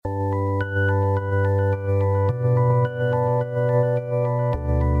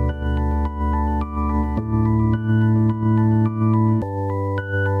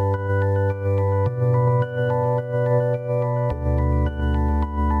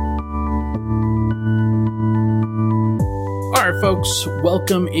All right, folks,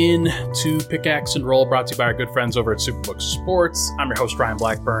 welcome in to Pickaxe and Roll, brought to you by our good friends over at Superbook Sports. I'm your host, Ryan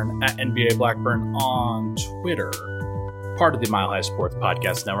Blackburn, at NBA Blackburn on Twitter, part of the Mile High Sports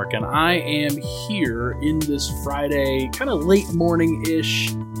Podcast Network, and I am here in this Friday, kind of late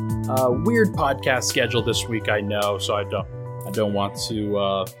morning-ish, weird podcast schedule this week, I know, so I don't want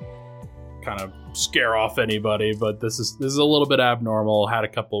to kind of scare off anybody, but this is a little bit abnormal. Had a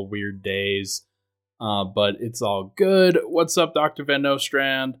couple weird days. But it's all good. What's up, Dr. Van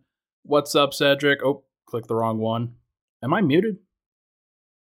Nostrand? What's up, Cedric? Oh, click the wrong one. Am I muted?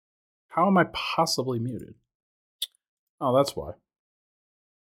 How am I possibly muted? Oh, that's why.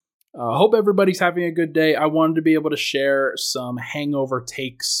 Hope everybody's having a good day. I wanted to be able to share some hangover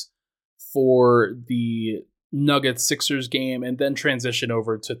takes for the Nuggets-Sixers game and then transition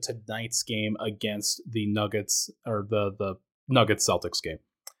over to tonight's game against the Nuggets, or the Nuggets-Celtics game.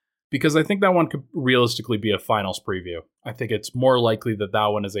 Because I think that one could realistically be a finals preview. I think it's more likely that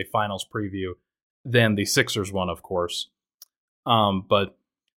one is a finals preview than the Sixers one, of course. But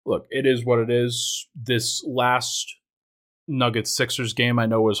look, it is what it is. This last Nuggets-Sixers game I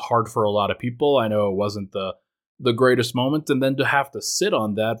know was hard for a lot of people. I know it wasn't the greatest moment. And then to have to sit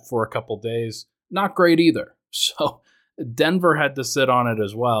on that for a couple days, not great either. So Denver had to sit on it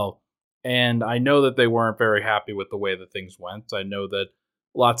as well. And I know that they weren't very happy with the way that things went. I know that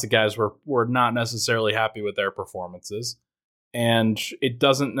lots of guys were not necessarily happy with their performances. And it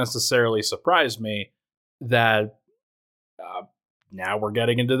doesn't necessarily surprise me that now we're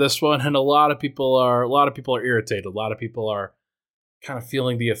getting into this one, and a lot of people are irritated. A lot of people are kind of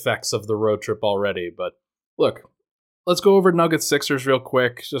feeling the effects of the road trip already. But look, let's go over Nuggets Sixers real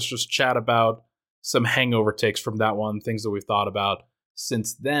quick. Just chat about some hangover takes from that one, things that we've thought about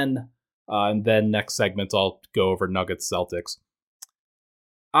since then. And then next segment, I'll go over Nuggets Celtics.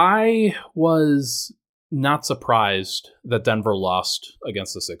 I was not surprised that Denver lost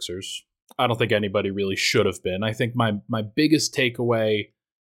against the Sixers. I don't think anybody really should have been. I think my biggest takeaway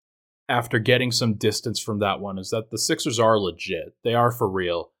after getting some distance from that one is that the Sixers are legit. They are for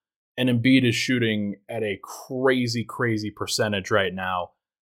real. And Embiid is shooting at a crazy, crazy percentage right now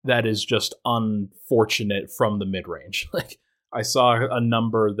that is just unfortunate from the mid-range. Like, I saw a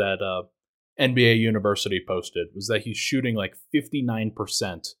number that NBA University posted was that he's shooting like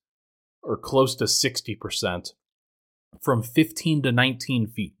 59% or close to 60% from 15 to 19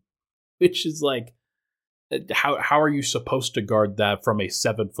 feet, which is like, how are you supposed to guard that from a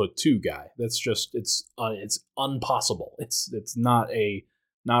 7'2" guy? That's just, it's impossible. It's not a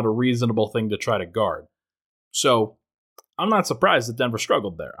reasonable thing to try to guard. So I'm not surprised that Denver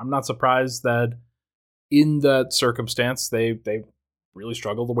struggled there. I'm not surprised that in that circumstance, they really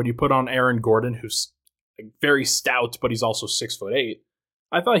struggled. When you put on Aaron Gordon, who's very stout, but he's also 6'8",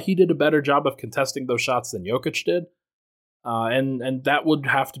 I thought he did a better job of contesting those shots than Jokic did. And that would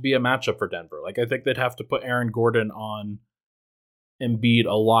have to be a matchup for Denver. Like, I think they'd have to put Aaron Gordon on Embiid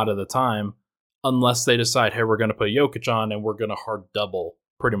a lot of the time, unless they decide, hey, we're going to put Jokic on and we're going to hard double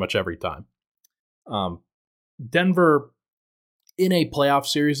pretty much every time. Denver, in a playoff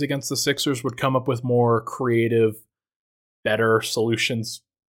series against the Sixers, would come up with more creative, better solutions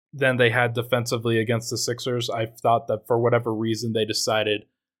than they had defensively against the Sixers. I thought that for whatever reason they decided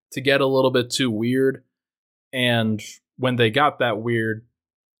to get a little bit too weird, and when they got that weird,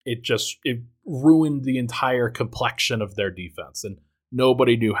 it ruined the entire complexion of their defense, and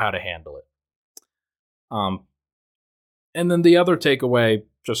nobody knew how to handle it. And then the other takeaway,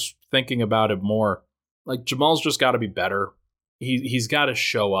 just thinking about it more, like, Jamal's just got to be better. He's got to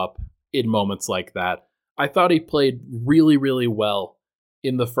show up in moments like that. I thought he played really, really well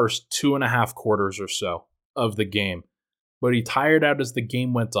in the first 2.5 quarters or so of the game, but he tired out as the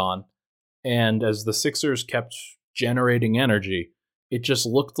game went on, and as the Sixers kept generating energy, it just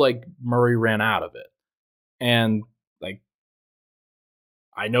looked like Murray ran out of it. And, like,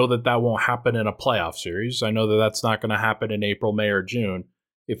 I know that won't happen in a playoff series. I know that that's not going to happen in April, May, or June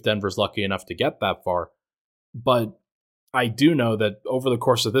if Denver's lucky enough to get that far. But I do know that over the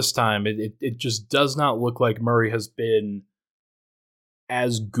course of this time, it just does not look like Murray has been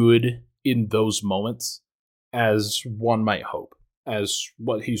as good in those moments as one might hope, as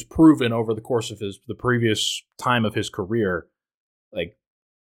what he's proven over the course of the previous time of his career. Like,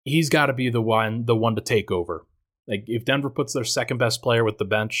 he's got to be the one to take over. Like, if Denver puts their second best player with the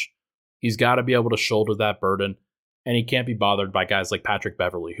bench, he's got to be able to shoulder that burden, and he can't be bothered by guys like Patrick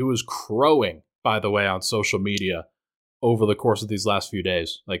Beverley, who is crowing, by the way, on social media over the course of these last few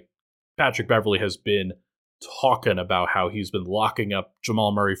days. Like, Patrick Beverley has been talking about how he's been locking up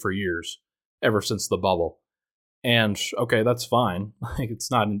Jamal Murray for years, ever since the bubble. And, okay, that's fine. Like,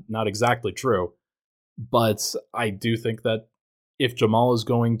 it's not exactly true. But I do think that if Jamal is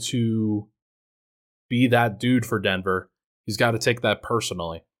going to be that dude for Denver, he's got to take that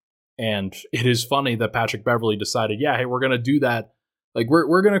personally. And it is funny that Patrick Beverley decided, yeah, hey, we're going to do that. Like,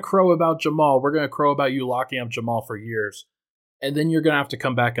 we're going to crow about Jamal. We're going to crow about you locking up Jamal for years. And then you're going to have to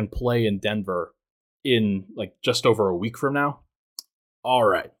come back and play in Denver in, like, just over a week from now. All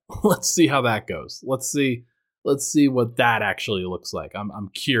right, let's see how that goes. Let's see what that actually looks like. I'm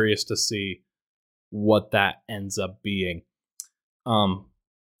curious to see what that ends up being.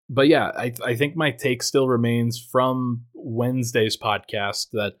 But yeah, I think my take still remains from Wednesday's podcast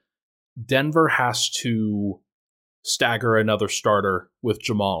that Denver has to stagger another starter with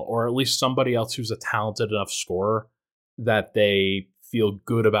Jamal, or at least somebody else who's a talented enough scorer that they feel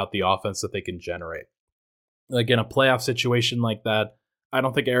good about the offense that they can generate. Like in a playoff situation like that, I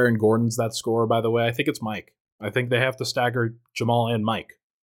don't think Aaron Gordon's that scorer, by the way. I think it's Mike. I think they have to stagger Jamal and Mike.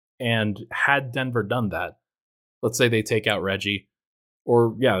 And had Denver done that, let's say they take out Reggie,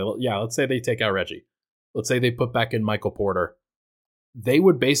 or let's say they take out Reggie. Let's say they put back in Michael Porter. They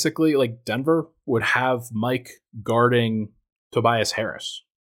would basically, like, Denver would have Mike guarding Tobias Harris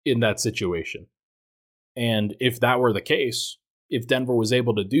in that situation. And if that were the case, if Denver was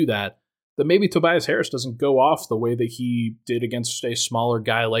able to do that, then maybe Tobias Harris doesn't go off the way that he did against a smaller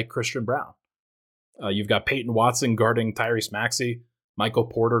guy like Christian Brown. You've got Peyton Watson guarding Tyrese Maxey, Michael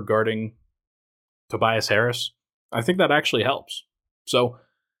Porter guarding Tobias Harris. I think that actually helps. So,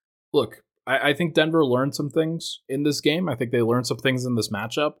 look, I think Denver learned some things in this game. I think they learned some things in this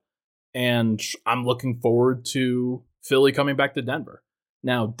matchup. And I'm looking forward to Philly coming back to Denver.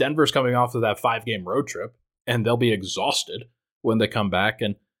 Now, Denver's coming off of that 5-game road trip, and they'll be exhausted when they come back.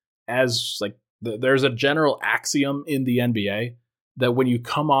 And as there's a general axiom in the NBA that when you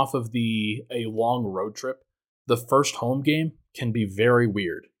come off of a long road trip, the first home game can be very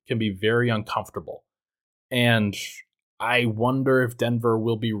weird, can be very uncomfortable. And I wonder if Denver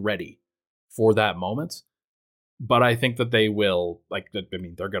will be ready for that moment. But I think that they will,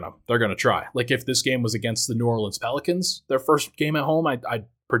 they're gonna try. Like, if this game was against the New Orleans Pelicans, their first game at home, I'd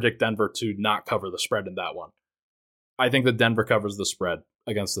predict Denver to not cover the spread in that one. I think that Denver covers the spread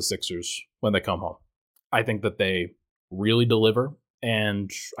against the Sixers when they come home. I think that they really deliver,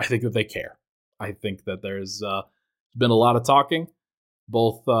 and I think that they care. I think that there's been a lot of talking,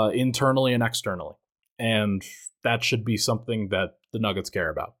 both internally and externally, and that should be something that the Nuggets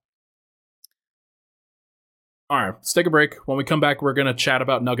care about. All right, let's take a break. When we come back, we're going to chat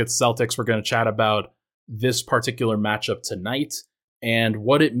about Nuggets Celtics. We're going to chat about this particular matchup tonight and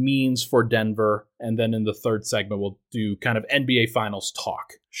what it means for Denver. And then in the third segment, we'll do kind of NBA Finals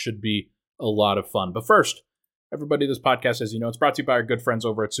talk. Should be a lot of fun. But first, everybody, this podcast, as you know, it's brought to you by our good friends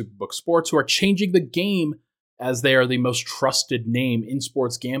over at Superbook Sports, who are changing the game as they are the most trusted name in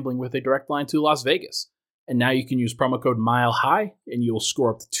sports gambling with a direct line to Las Vegas. And now you can use promo code MILEHIGH, and you will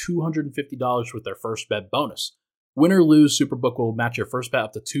score up to $250 with their first bet bonus. Win or lose, Superbook will match your first bet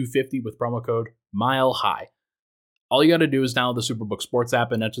up to $250 with promo code MILEHIGH. All you got to do is download the Superbook Sports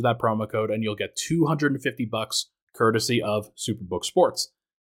app and enter that promo code, and you'll get $250 courtesy of Superbook Sports.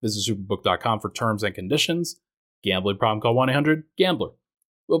 Visit superbook.com for terms and conditions. Gambling problem, call 1-800-GAMBLER.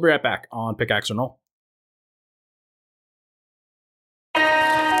 We'll be right back on Pickaxe and Roll.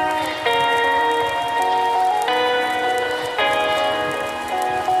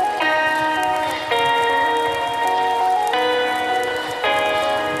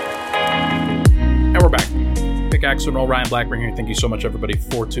 Pickaxe and Roll, Ryan Blackburn here. Thank you so much, everybody,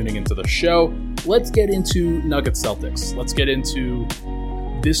 for tuning into the show. Let's get into Nuggets Celtics. Let's get into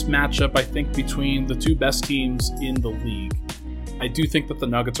this matchup, I think, between the two best teams in the league. I do think that the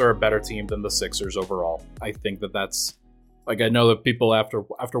Nuggets are a better team than the Sixers overall. I think that that's, I know that people after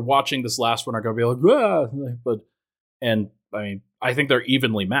watching this last one are going to be like, I think they're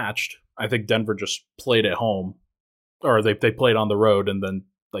evenly matched. I think Denver just played at home, or they played on the road, and then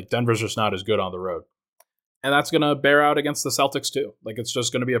Denver's just not as good on the road. And that's going to bear out against the Celtics too. It's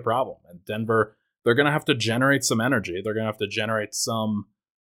just going to be a problem. And Denver, they're going to have to generate some energy. They're going to have to generate some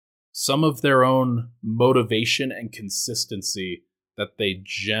of their own motivation and consistency that they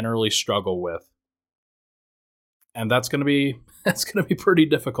generally struggle with. And that's going to be pretty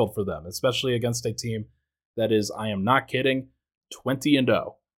difficult for them, especially against a team that is, I am not kidding,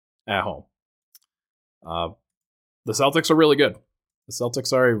 20-0 at home. The Celtics are really good. The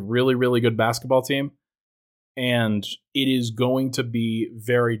Celtics are a really, really good basketball team. And it is going to be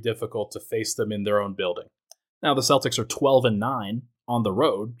very difficult to face them in their own building. Now, the Celtics are 12-9 on the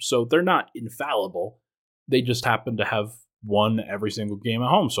road, so they're not infallible. They just happen to have won every single game at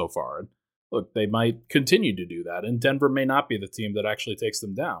home so far. And look, they might continue to do that, and Denver may not be the team that actually takes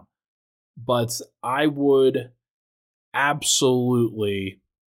them down. But I would absolutely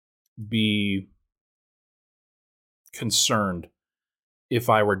be concerned if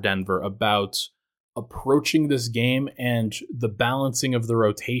I were Denver about approaching this game and the balancing of the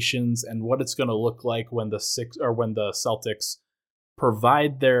rotations and what it's going to look like when the Celtics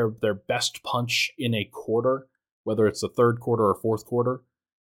provide their best punch in a quarter, whether it's the third quarter or fourth quarter,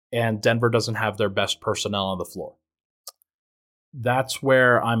 and Denver doesn't have their best personnel on the floor. That's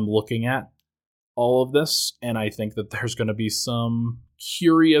where I'm looking at all of this, and I think that there's going to be some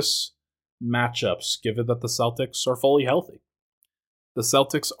curious matchups given that the Celtics are fully healthy. The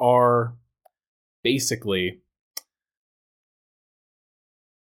Celtics are basically,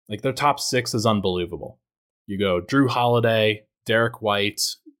 like, their top six is unbelievable. You go Drew Holiday, Derek White,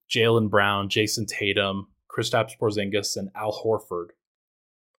 Jaylen Brown, Jason Tatum, Kristaps Porzingis, and Al Horford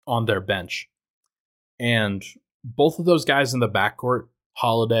on their bench. And both of those guys in the backcourt,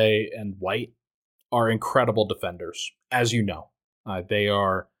 Holiday and White, are incredible defenders, as you know. They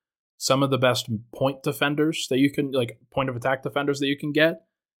are some of the best point defenders that you can, like, point of attack defenders that you can get,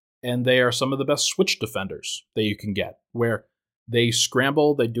 and they are some of the best switch defenders that you can get, where they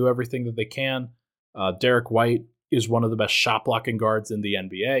scramble, they do everything that they can. Derek White is one of the best shot blocking guards in the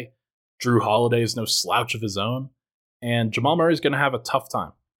NBA. Drew Holiday is no slouch of his own, and Jamal Murray is going to have a tough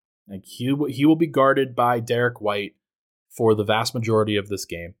time. Like, he will be guarded by Derek White for the vast majority of this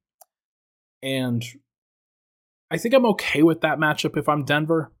game. And I think I'm okay with that matchup if I'm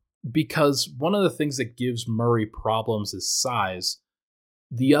Denver, because one of the things that gives Murray problems is size.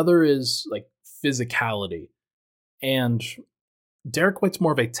 The other is, like, physicality. And Derek White's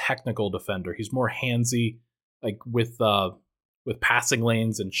more of a technical defender. He's more handsy, like, with passing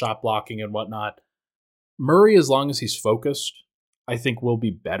lanes and shot blocking and whatnot. Murray, as long as he's focused, I think will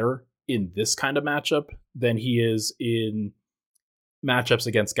be better in this kind of matchup than he is in matchups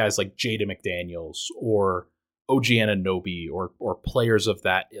against guys like Jaden McDaniels or OG Anunoby or players of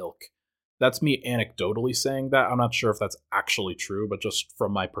that ilk. That's me anecdotally saying that. I'm not sure if that's actually true, but just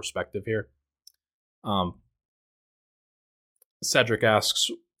from my perspective here. Cedric asks,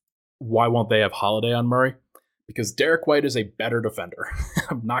 why won't they have Holiday on Murray? Because Derek White is a better defender.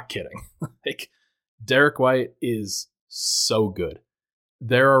 I'm not kidding. Like, Derek White is so good.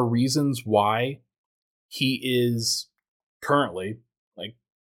 There are reasons why he is currently, like,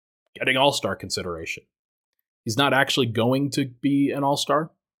 getting all-star consideration. He's not actually going to be an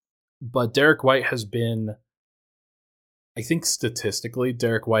all-star, but Derek White has been, I think statistically,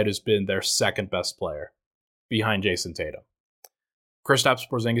 Derek White has been their second best player behind Jason Tatum. Kristaps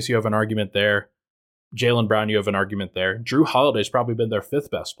Porzingis, you have an argument there. Jaylen Brown, you have an argument there. Drew Holiday's probably been their fifth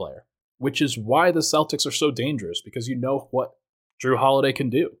best player, which is why the Celtics are so dangerous, because you know what Drew Holiday can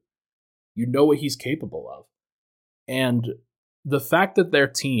do. You know what he's capable of. And the fact that their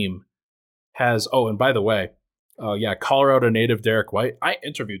team has, oh, and by the way, Colorado native Derek White. I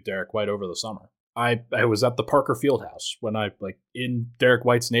interviewed Derek White over the summer. I was at the Parker Fieldhouse in Derek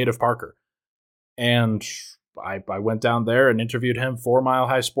White's native Parker. And I went down there and interviewed him for Mile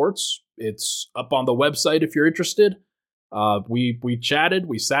High Sports. It's up on the website if you're interested. We chatted,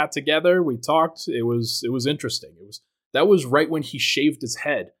 we sat together, we talked. It was interesting. That was right when he shaved his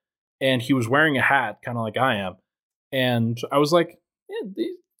head, and he was wearing a hat, kind of like I am. And I was like, yeah,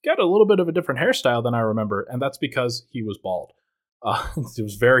 he's got a little bit of a different hairstyle than I remember, and that's because he was bald. It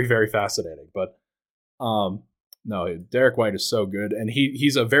was very, very fascinating. But no, Derek White is so good, and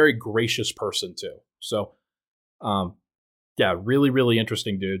he's a very gracious person too. So, really, really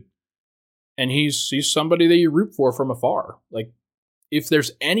interesting dude. And he's somebody that you root for from afar. Like, if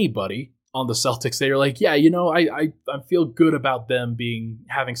there's anybody on the Celtics that you're like, yeah, I feel good about them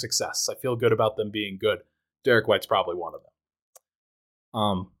having success. I feel good about them being good. Derek White's probably one of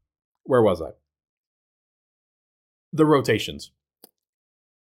them. Where was I? The rotations.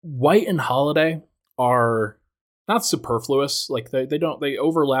 White and Holiday are not superfluous. Like, they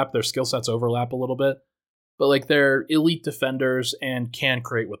overlap, their skill sets overlap a little bit, but, like, they're elite defenders and can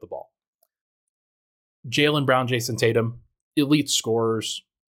create with the ball. Jaylen Brown, Jason Tatum, elite scorers,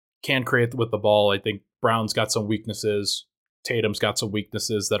 can create with the ball. I think Brown's got some weaknesses. Tatum's got some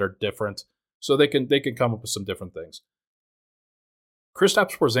weaknesses that are different. So they can come up with some different things.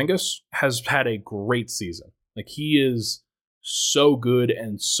 Kristaps Porzingis has had a great season. Like, he is so good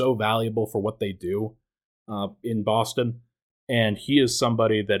and so valuable for what they do in Boston. And he is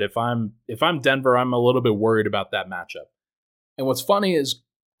somebody that if I'm Denver, I'm a little bit worried about that matchup. And what's funny is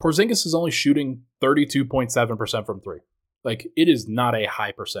Porzingis is only shooting 32.7% from three. Like, it is not a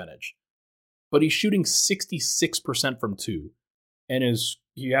high percentage. But he's shooting 66% from two. And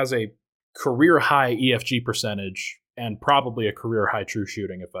he has a career high EFG percentage and probably a career high true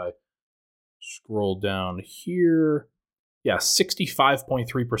shooting if I scroll down here. Yeah,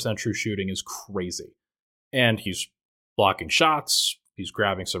 65.3% true shooting is crazy. And he's blocking shots. He's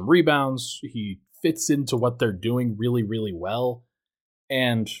grabbing some rebounds. He fits into what they're doing really, really well.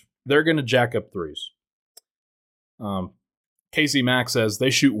 And they're going to jack up threes. Casey Mack says they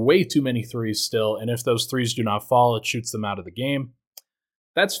shoot way too many threes still, and if those threes do not fall, it shoots them out of the game.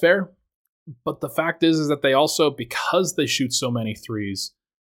 That's fair. But the fact is that they also, because they shoot so many threes,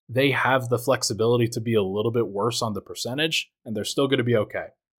 they have the flexibility to be a little bit worse on the percentage, and they're still going to be okay.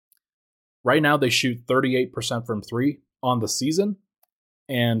 Right now, they shoot 38% from three on the season,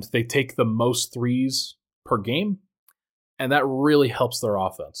 and they take the most threes per game, and that really helps their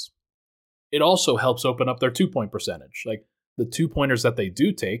offense. It also helps open up their two-point percentage. Like, the two-pointers that they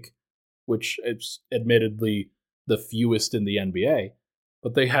do take, which is admittedly the fewest in the NBA,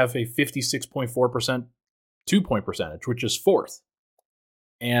 but they have a 56.4% two-point percentage, which is fourth.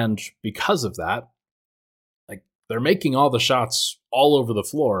 And because of that, like, they're making all the shots all over the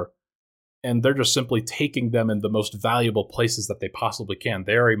floor, and they're just simply taking them in the most valuable places that they possibly can.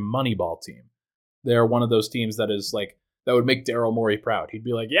 They're a Moneyball team. They're one of those teams that is like, that would make Daryl Morey proud. He'd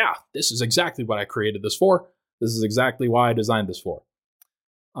be like, yeah, this is exactly what I created this for. This is exactly why I designed this for.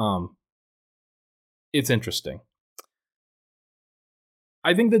 It's interesting.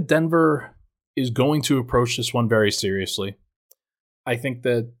 I think that Denver is going to approach this one very seriously. I think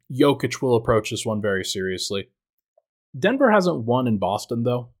that Jokic will approach this one very seriously. Denver hasn't won in Boston,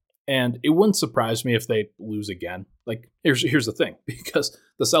 though, and it wouldn't surprise me if they lose again. Like, here's the thing, because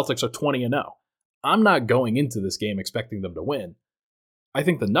the Celtics are 20-0. I'm not going into this game expecting them to win. I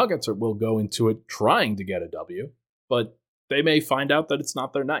think the Nuggets will go into it trying to get a W, but they may find out that it's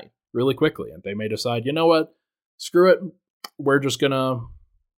not their night really quickly, and they may decide, you know what, screw it, we're just going to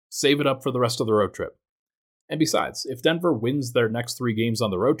save it up for the rest of the road trip. And besides, if Denver wins their next 3 games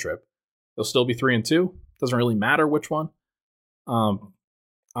on the road trip, they'll still be 3-2. Doesn't really matter which one.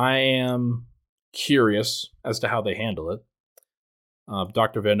 I am curious as to how they handle it.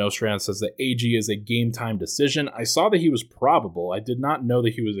 Dr. Van Nostrand says that AG is a game-time decision. I saw that he was probable. I did not know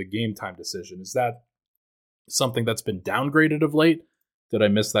that he was a game-time decision. Is that something that's been downgraded of late? Did I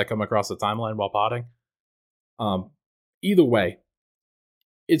miss that come across the timeline while potting? Either way,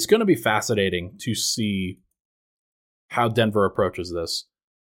 it's going to be fascinating to see how Denver approaches this.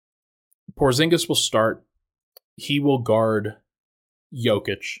 Porzingis will start. He will guard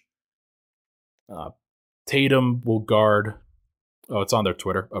Jokic. Tatum will guard... Oh, it's on their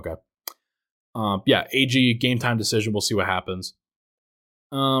Twitter. Okay. Yeah, AG, game time decision. We'll see what happens.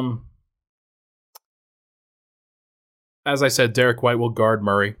 As I said, Derek White will guard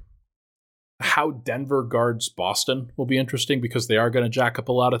Murray. How Denver guards Boston will be interesting because they are going to jack up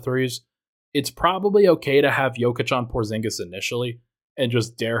a lot of threes. It's probably okay to have Jokic on Porzingis initially and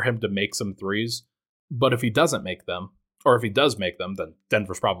just dare him to make some threes. But if he doesn't make them, or if he does make them, then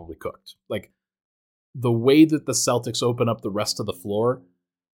Denver's probably cooked. Like, the way that the Celtics open up the rest of the floor,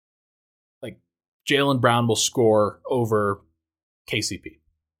 like, Jaylen Brown will score over KCP.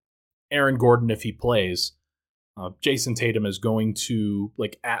 Aaron Gordon, if he plays, Jason Tatum is going to,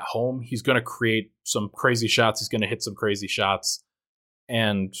 like, at home, he's going to create some crazy shots. He's going to hit some crazy shots.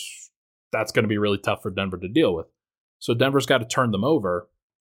 And that's going to be really tough for Denver to deal with. So Denver's got to turn them over.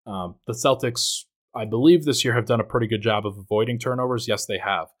 The Celtics, I believe this year, have done a pretty good job of avoiding turnovers. Yes, they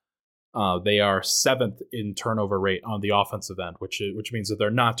have. They are 7th in turnover rate on the offensive end, which means that they're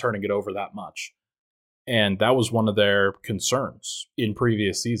not turning it over that much. And that was one of their concerns in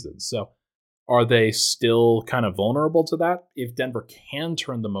previous seasons. So are they still kind of vulnerable to that? If Denver can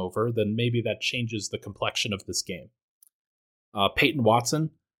turn them over, then maybe that changes the complexion of this game. Peyton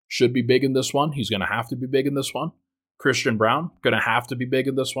Watson should be big in this one. He's going to have to be big in this one. Christian Brown, going to have to be big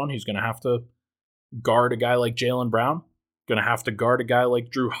in this one. He's going to have to guard a guy like Jaylen Brown. Going to have to guard a guy like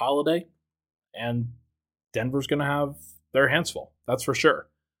Drew Holiday, and Denver's going to have their hands full. That's for sure.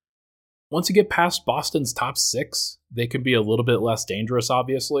 Once you get past Boston's top 6, they can be a little bit less dangerous,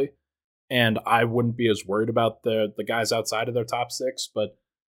 obviously, and I wouldn't be as worried about the guys outside of their top 6, but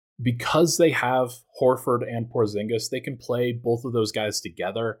because they have Horford and Porzingis, they can play both of those guys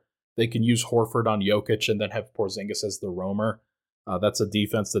together. They can use Horford on Jokic and then have Porzingis as the roamer. That's a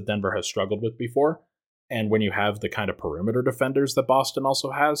defense that Denver has struggled with before. And when you have the kind of perimeter defenders that Boston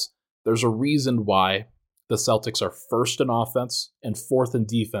also has, there's a reason why the Celtics are 1st in offense and 4th in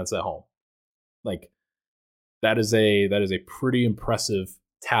defense at home. Like, that is a pretty impressive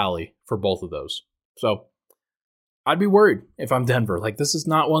tally for both of those. So I'd be worried if I'm Denver. Like, this is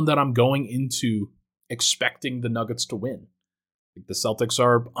not one that I'm going into expecting the Nuggets to win. Like, the Celtics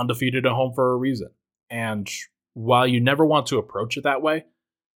are undefeated at home for a reason. And while you never want to approach it that way,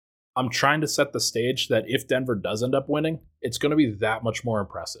 I'm trying to set the stage that if Denver does end up winning, it's going to be that much more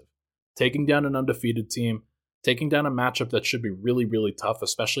impressive. Taking down an undefeated team, taking down a matchup that should be really, really tough,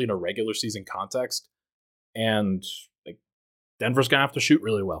 especially in a regular season context. And like Denver's going to have to shoot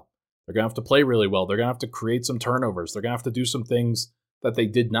really well. They're going to have to play really well. They're going to have to create some turnovers. They're going to have to do some things that they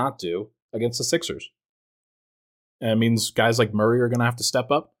did not do against the Sixers. And it means guys like Murray are going to have to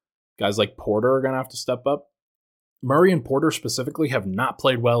step up. Guys like Porter are going to have to step up. Murray and Porter specifically have not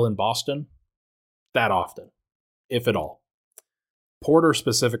played well in Boston that often, if at all. Porter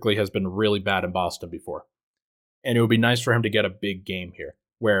specifically has been really bad in Boston before. And it would be nice for him to get a big game here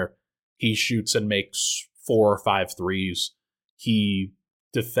where he shoots and makes 4 or 5 threes. He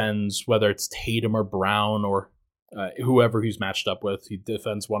defends, whether it's Tatum or Brown or whoever he's matched up with. He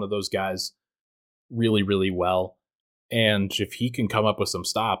defends one of those guys really, really well. And if he can come up with some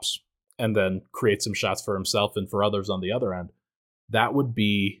stops and then create some shots for himself and for others on the other end, that would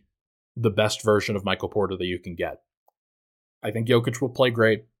be the best version of Michael Porter that you can get. I think Jokic will play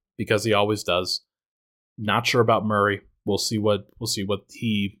great because he always does. Not sure about Murray. We'll see what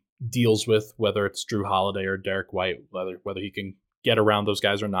he deals with, whether it's Drew Holiday or Derek White, whether he can get around those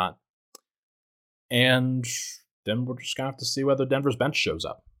guys or not. And then we're just going to have to see whether Denver's bench shows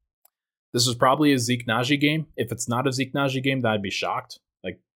up. This is probably a Zeke Naji game. If it's not a Zeke Naji game, then I'd be shocked.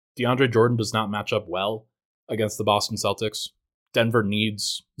 Like, DeAndre Jordan does not match up well against the Boston Celtics. Denver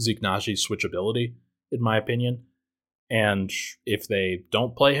needs Zeke Naji's switchability, in my opinion. And if they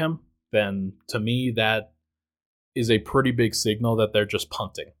don't play him, then to me, that is a pretty big signal that they're just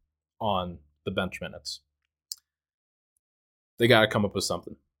punting on the bench minutes. They got to come up with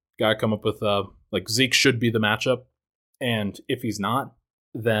something. Got to come up with, Zeke should be the matchup. And if he's not,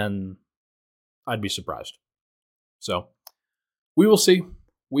 then I'd be surprised. So we will see.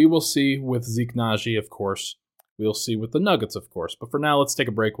 We will see with Zeke Naji, of course. We'll see with the Nuggets, of course. But for now, let's take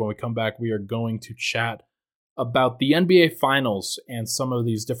a break. When we come back, we are going to chat about the NBA Finals and some of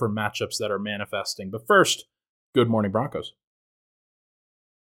these different matchups that are manifesting. But first, good morning, Broncos.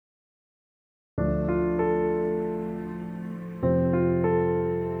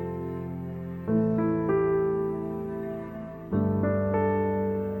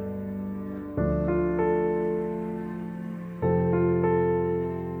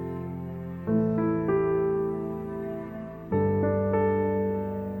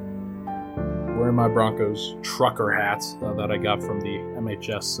 My Broncos trucker hats that I got from the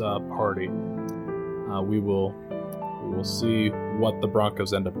MHS party. We will see what the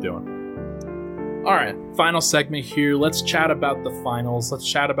Broncos end up doing. All right, final segment here. Let's chat about the finals. Let's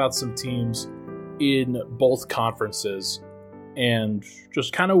chat about some teams in both conferences and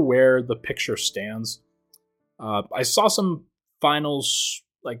just kind of where the picture stands. I saw some finals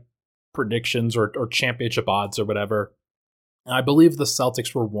predictions or championship odds or whatever. I believe the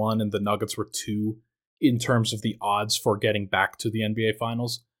Celtics were 1 and the Nuggets were 2 in terms of the odds for getting back to the NBA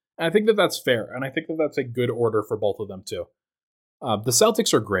Finals. And I think that that's fair, and I think that that's a good order for both of them too. The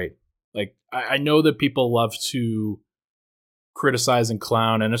Celtics are great. I know that people love to criticize and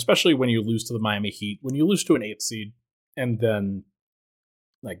clown, and especially when you lose to the Miami Heat, when you lose to an 8 seed, and then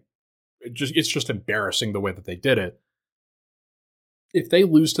it's just embarrassing the way that they did it. If they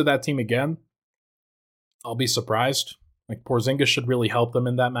lose to that team again, I'll be surprised. Porzingis should really help them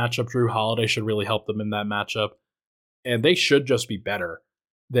in that matchup. Drew Holiday should really help them in that matchup. And they should just be better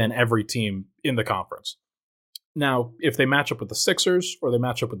than every team in the conference. Now, if they match up with the Sixers or they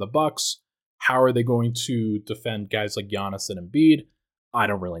match up with the Bucks, how are they going to defend guys like Giannis and Embiid? I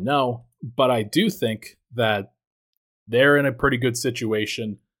don't really know. But I do think that they're in a pretty good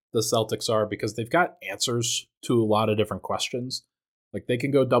situation, the Celtics are, because they've got answers to a lot of different questions. They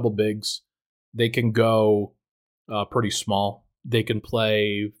can go double bigs. They can go pretty small. They can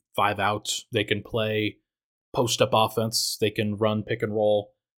play 5 outs. They can play post-up offense. They can run pick and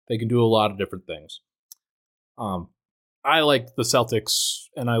roll. They can do a lot of different things. I like the Celtics,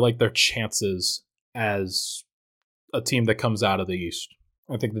 and I like their chances as a team that comes out of the East.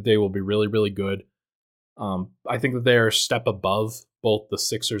 I think that they will be really, really good. I think that they are a step above both the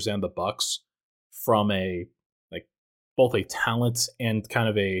Sixers and the Bucks from both a talent and kind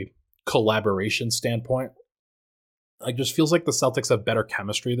of a collaboration standpoint. Just feels like the Celtics have better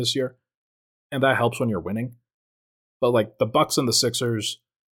chemistry this year, and that helps when you're winning. But the Bucks and the Sixers,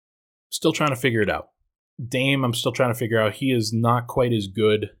 still trying to figure it out. Dame, I'm still trying to figure out. He is not quite as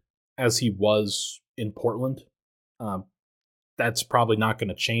good as he was in Portland. That's probably not going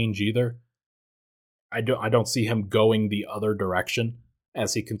to change either. I don't see him going the other direction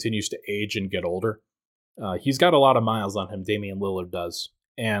as he continues to age and get older. He's got a lot of miles on him, Damian Lillard does,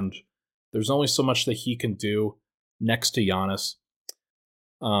 and there's only so much that he can do next to Giannis.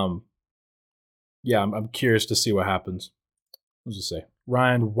 Yeah, I'm curious to see what happens. What does it say?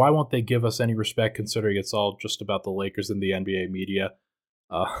 Ryan, why won't they give us any respect considering it's all just about the Lakers and the NBA media?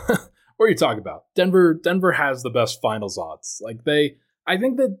 What are you talking about? Denver has the best finals odds. I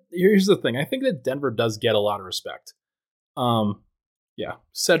think that here's the thing. I think that Denver does get a lot of respect. Yeah,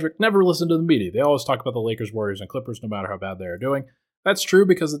 Cedric, never listen to the media. They always talk about the Lakers, Warriors, and Clippers, no matter how bad they are doing. That's true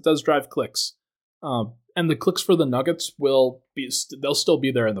because it does drive clicks. And the clicks for the Nuggets they'll still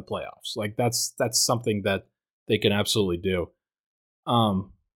be there in the playoffs. Like that's something that they can absolutely do. But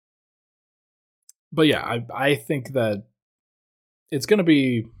yeah, I think that it's going to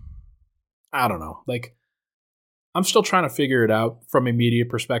be, I don't know. Like, I'm still trying to figure it out from a media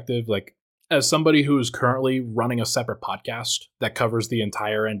perspective. Like, as somebody who is currently running a separate podcast that covers the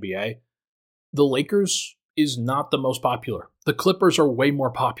entire NBA, the Lakers is not the most popular. The Clippers are way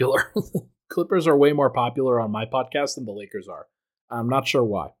more popular. Clippers are way more popular on my podcast than the Lakers are. I'm not sure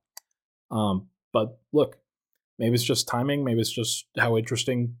why. But look, maybe it's just timing. Maybe it's just how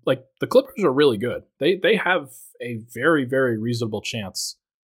interesting. Like, the Clippers are really good. They have a very, very reasonable chance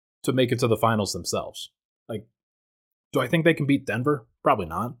to make it to the finals themselves. Like, do I think they can beat Denver? Probably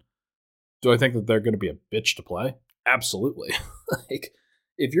not. Do I think that they're going to be a bitch to play? Absolutely. Like,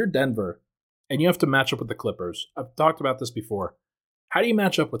 if you're Denver and you have to match up with the Clippers, I've talked about this before. How do you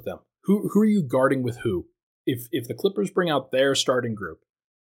match up with them? Who are you guarding with who? If the Clippers bring out their starting group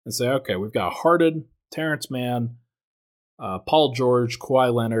and say, okay, we've got Harden, Terrence Mann, Paul George,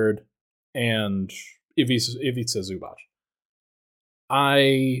 Kawhi Leonard, and Ivica Zubac.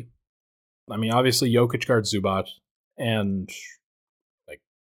 I mean, obviously Jokic guards Zubac, and like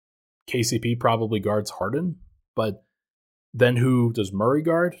KCP probably guards Harden, but then who does Murray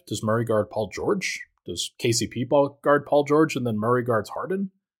guard? Does Murray guard Paul George? Does KCP guard Paul George and then Murray guards Harden?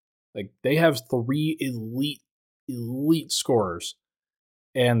 Like, they have three elite scorers,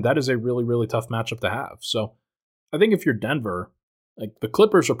 and that is a really, really tough matchup to have. So I think if you're Denver, like, the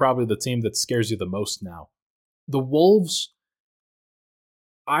Clippers are probably the team that scares you the most now. The Wolves,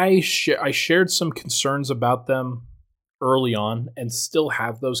 I shared some concerns about them early on and still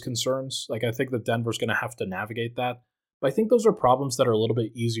have those concerns. Like, I think that Denver's going to have to navigate that. But I think those are problems that are a little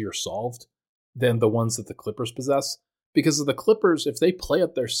bit easier solved than the ones that the Clippers possess. Because of the Clippers, if they play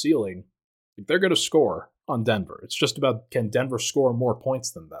at their ceiling, they're going to score on Denver. It's just about, can Denver score more points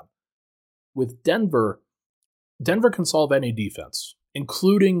than them? With Denver can solve any defense,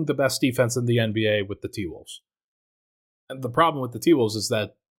 including the best defense in the NBA with the T-Wolves. And the problem with the T-Wolves is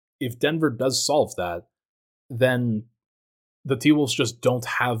that if Denver does solve that, then the T-Wolves just don't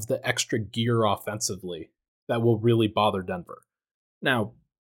have the extra gear offensively that will really bother Denver. Now,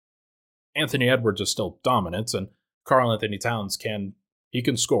 Anthony Edwards is still dominant, and Karl Anthony Towns can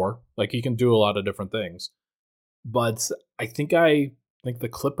score. Like, he can do a lot of different things. But I think the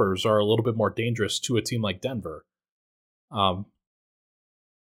Clippers are a little bit more dangerous to a team like Denver. But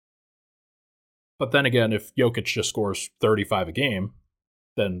then again, if Jokic just scores 35 a game,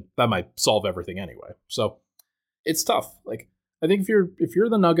 then that might solve everything anyway. So it's tough. Like, I think if you're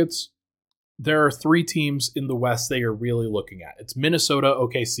the Nuggets, there are three teams in the West that you're really looking at. It's Minnesota,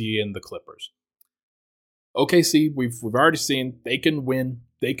 OKC, and the Clippers. OKC, we've already seen they can win.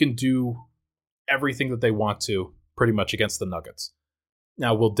 They can do everything that they want to pretty much against the Nuggets.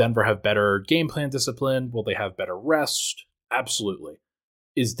 Now, will Denver have better game plan discipline? Will they have better rest? Absolutely.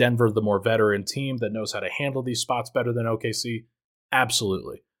 Is Denver the more veteran team that knows how to handle these spots better than OKC?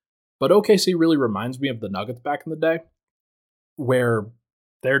 Absolutely. But OKC really reminds me of the Nuggets back in the day, where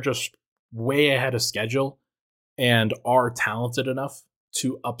they're just way ahead of schedule and are talented enough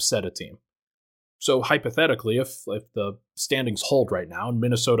to upset a team. So hypothetically, if the standings hold right now and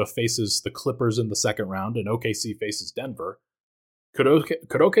Minnesota faces the Clippers in the second round and OKC faces Denver, could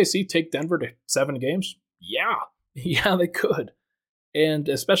OKC take Denver to 7 games? Yeah. Yeah, they could. And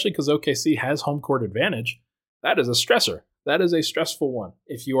especially because OKC has home court advantage, that is a stressor. That is a stressful one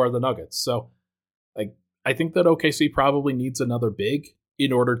if you are the Nuggets. So I think that OKC probably needs another big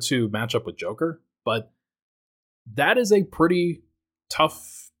in order to match up with Joker, but that is a pretty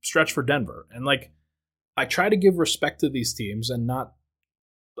tough stretch for Denver. And I try to give respect to these teams and not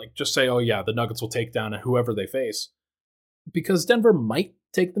just say, oh yeah, the Nuggets will take down whoever they face, because Denver might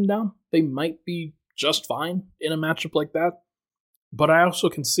take them down. They might be just fine in a matchup like that. But I also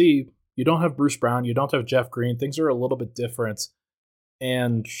can see you don't have Bruce Brown, you don't have Jeff Green. Things are a little bit different.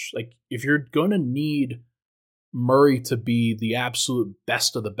 And if you're going to need Murray to be the absolute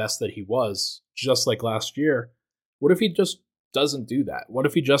best of the best that he was, just like last year, what if he just doesn't do that? What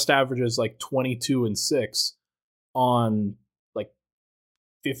if he just averages 22 and 6 on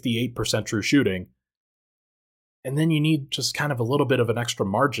 58% true shooting? and then you need just kind of a little bit of an extra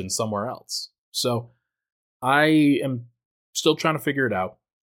margin somewhere else. So I am still trying to figure it out.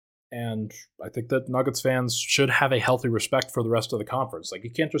 And I think that Nuggets fans should have a healthy respect for the rest of the conference. Like,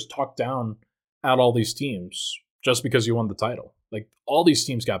 you can't just talk down at all these teams just because you won the title. Like, all these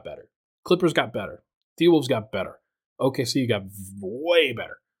teams got better. Clippers got better. T-Wolves got better. OKC got way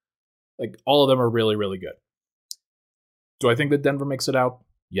better. Like, all of them are really, really good. Do I think that Denver makes it out?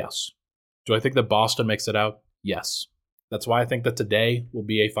 Yes. Do I think that Boston makes it out? Yes. That's why I think that today will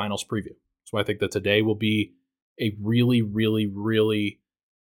be a finals preview. That's why I think that today will be a really, really, really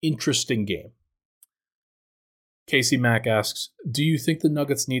interesting game. Casey Mack asks, do you think the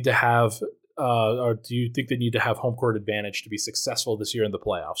Nuggets need to have, or do you think they need to have home court advantage to be successful this year in the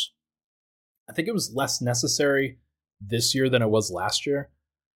playoffs? I think it was less necessary this year than it was last year.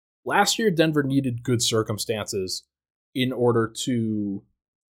 Last year, Denver needed good circumstances in order to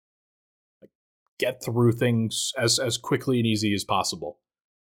get through things as quickly and easy as possible.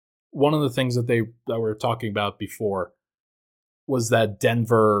 One of the things that we were talking about before was that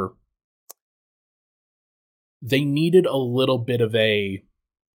Denver, they needed a little bit of a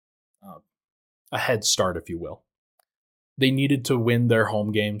head start, if you will. They needed to win their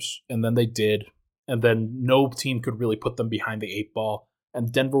home games, and then they did. And then no team could really put them behind the 8 ball.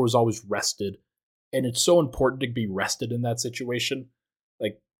 And Denver was always rested. And it's so important to be rested in that situation.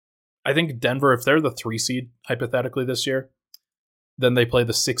 Like, I think Denver, if they're the 3 seed, hypothetically, this year, then they play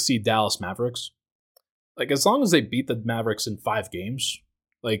the 6 seed Dallas Mavericks. Like, as long as they beat the Mavericks in 5 games,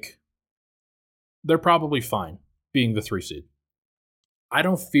 like, they're probably fine being the 3 seed. I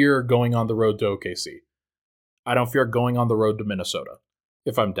don't fear going on the road to OKC. I don't fear going on the road to Minnesota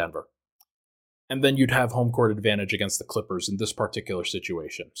if I'm Denver. And then you'd have home court advantage against the Clippers in this particular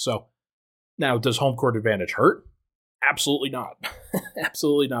situation. So, now, does home court advantage hurt? Absolutely not.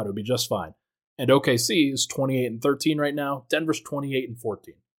 Absolutely not. It would be just fine. And OKC is 28-13 right now. Denver's 28-14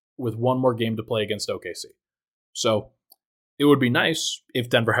 with one more game to play against OKC. So it would be nice if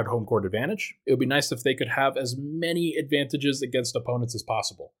Denver had home court advantage. It would be nice if they could have as many advantages against opponents as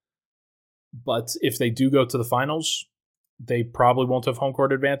possible. But if they do go to the finals, they probably won't have home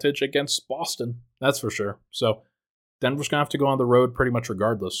court advantage against Boston. That's for sure. So Denver's going to have to go on the road pretty much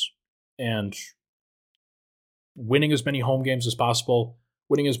regardless. And winning as many home games as possible,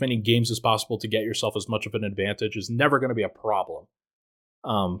 winning as many games as possible to get yourself as much of an advantage is never going to be a problem.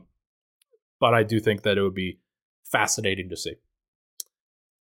 But I do think that it would be fascinating to see.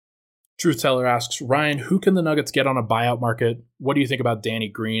 Truth Teller asks, Ryan, who can the Nuggets get on a buyout market? What do you think about Danny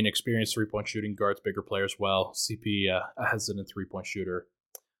Green, experienced three-point shooting guards, bigger players? Well, CP, a hesitant three-point shooter.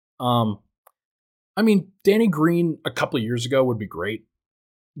 I mean, Danny Green a couple of years ago would be great.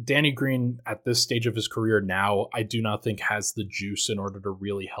 Danny Green, at this stage of his career now, I do not think has the juice in order to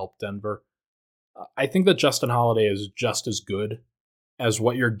really help Denver. I think that Justin Holiday is just as good as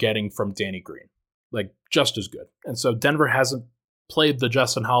what you're getting from Danny Green. Like, just as good. And so Denver hasn't played the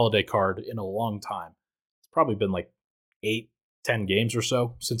Justin Holiday card in a long time. It's probably been like 8-10 games or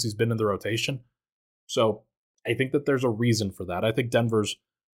so since he's been in the rotation. So I think that there's a reason for that. I think Denver's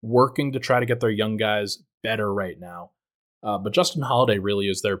working to try to get their young guys better right now. But Justin Holiday really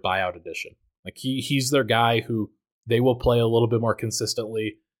is their buyout addition. Like, he's their guy who they will play a little bit more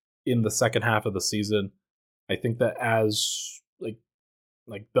consistently in the second half of the season. I think that as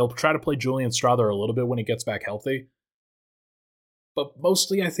like they'll try to play Julian Strawther a little bit when he gets back healthy. But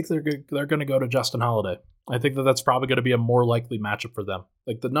mostly I think they're going to go to Justin Holiday. I think that that's probably going to be a more likely matchup for them.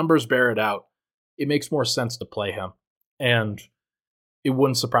 Like, the numbers bear it out. It makes more sense to play him. And it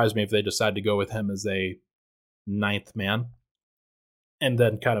wouldn't surprise me if they decide to go with him as a 9th man and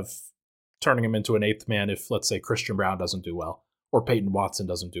then kind of turning him into an 8th man if, let's say, Christian Brown doesn't do well or Peyton Watson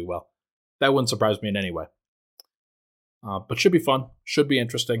doesn't do well. That wouldn't surprise me in any way. But should be fun. Should be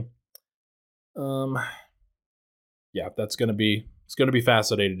interesting. Yeah, it's going to be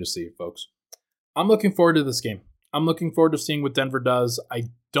fascinating to see, folks. I'm looking forward to this game. I'm looking forward to seeing what Denver does. I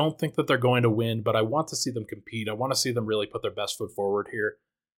don't think that they're going to win, but I want to see them compete. I want to see them really put their best foot forward here.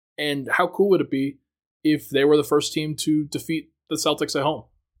 And how cool would it be if they were the first team to defeat the Celtics at home?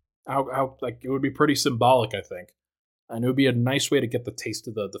 How it would be pretty symbolic, I think. And it would be a nice way to get the taste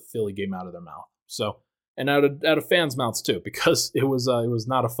of the Philly game out of their mouth. So, and out of fans' mouths too, because it was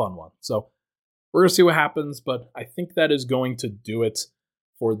not a fun one. So we're going to see what happens, but I think that is going to do it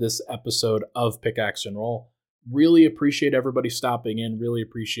for this episode of Pickaxe and Roll. Really appreciate everybody stopping in. Really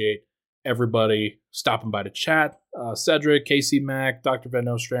appreciate everybody stopping by to chat. Cedric, Casey Mack, Dr. Van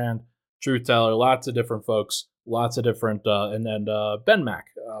Nostrand, Truth Teller, lots of different folks, lots of different, and then Ben Mack.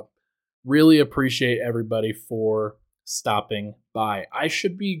 Really appreciate everybody for stopping by. I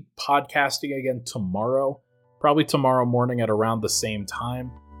should be podcasting again tomorrow. probably tomorrow morning at around the same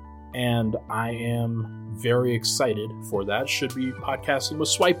time. And I am very excited for that. Should be podcasting with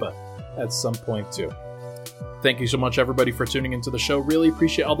Swipa at some point too. Thank you so much, everybody, for tuning into the show. Really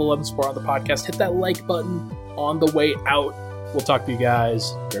appreciate all the love and support on the podcast. Hit that like button on the way out. We'll talk to you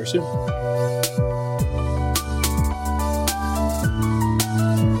guys very soon.